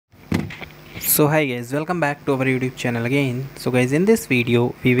So hi guys, welcome back to our YouTube channel again. So guys, in this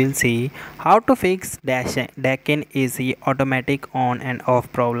video we will see how to fix Daikin AC automatic on and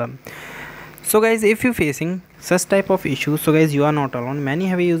off problem. So guys, if you're facing such type of issues, so guys, you are not alone. Many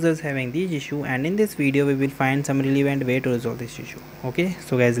heavy users having this issue, and in this video we will find some relevant way to resolve this issue. Okay,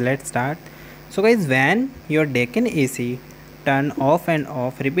 so guys, let's start. So guys, when your Daikin AC turn off and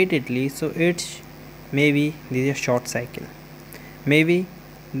off repeatedly, so it's maybe this is a short cycle. Maybe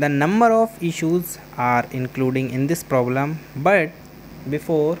the number of issues are including in this problem, but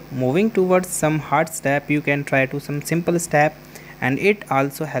before moving towards some hard step, you can try to some simple step, and it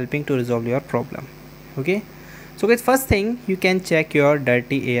also helping to resolve your problem. Okay, so guys, first thing, you can check your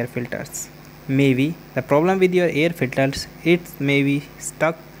dirty air filters. Maybe the problem with your air filters, it's maybe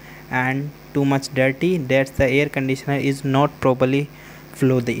stuck and too much dirty, that the air conditioner is not properly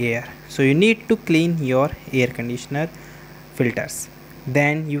flow the air. So you need to clean your air conditioner filters.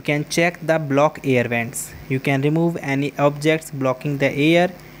 Then you can check the block air vents. You can remove any objects blocking the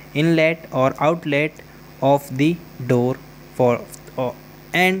air inlet or outlet of the door for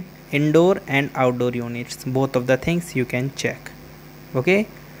and indoor and outdoor units. Both of the things you can check. Okay,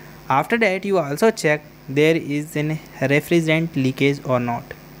 after that you also check there is an refrigerant leakage or not,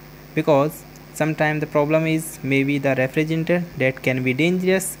 because sometimes the problem is maybe the refrigerant that can be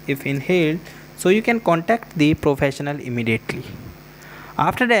dangerous if inhaled, so you can contact the professional immediately.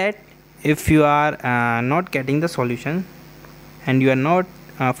 After that, if you are not getting the solution and you are not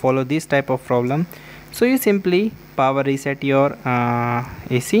follow this type of problem, so you simply power reset your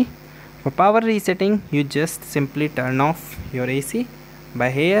AC. For power resetting, you just simply turn off your AC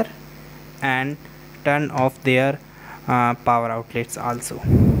by here and turn off their power outlets also.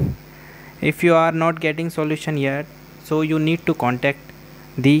 If you are not getting solution yet, so you need to contact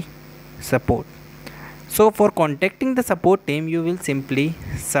the support. So for contacting the support team, you will simply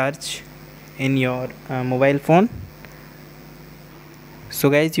search in your mobile phone. So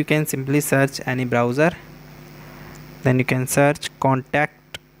guys, you can simply search any browser, then you can search contact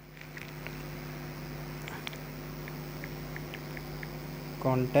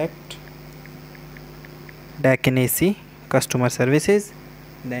Daikin AC customer services.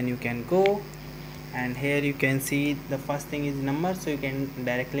 Then you can go, and here you can see the first thing is number, so you can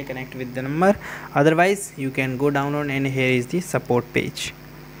directly connect with the number. Otherwise you can go download, and here is the support page.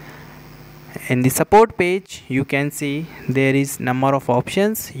 In the support page you can see there is number of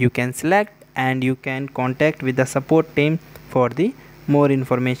options you can select, and you can contact with the support team for the more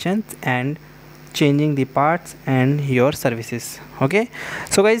information and changing the parts and your services. Okay,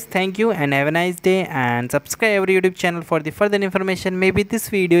 so guys, thank you and have a nice day, and subscribe our YouTube channel for the further information. Maybe this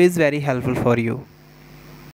video is very helpful for you.